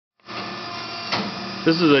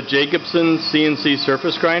This is a Jakobsen CNC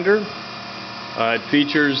surface grinder. It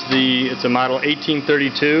features it's a model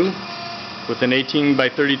 1832 with an 18 by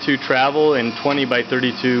 32 travel and 20 by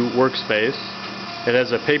 32 workspace. It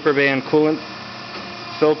has a paper band coolant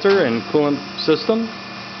filter and coolant system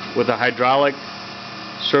with a hydraulic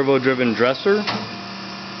servo driven dresser,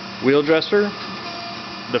 wheel dresser.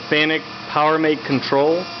 The Fanuc Power Mate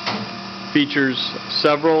control features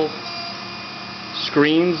several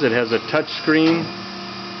screens. It has a touch screen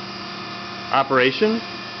operation.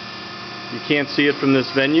 You can't see it from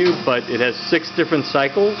this venue, but it has 6 different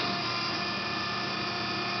cycles: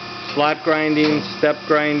 slot grinding, step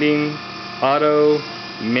grinding, auto,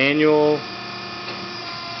 manual.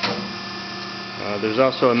 There's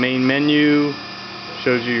also a main menu,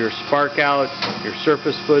 shows you your spark out, your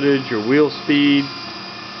surface footage, your wheel speed,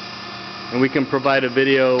 and we can provide a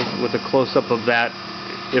video with a close-up of that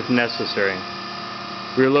if necessary.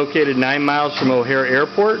 We are located 9 miles from O'Hare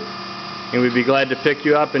Airport, and we'd be glad to pick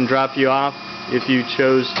you up and drop you off if you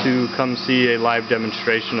chose to come see a live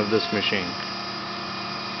demonstration of this machine.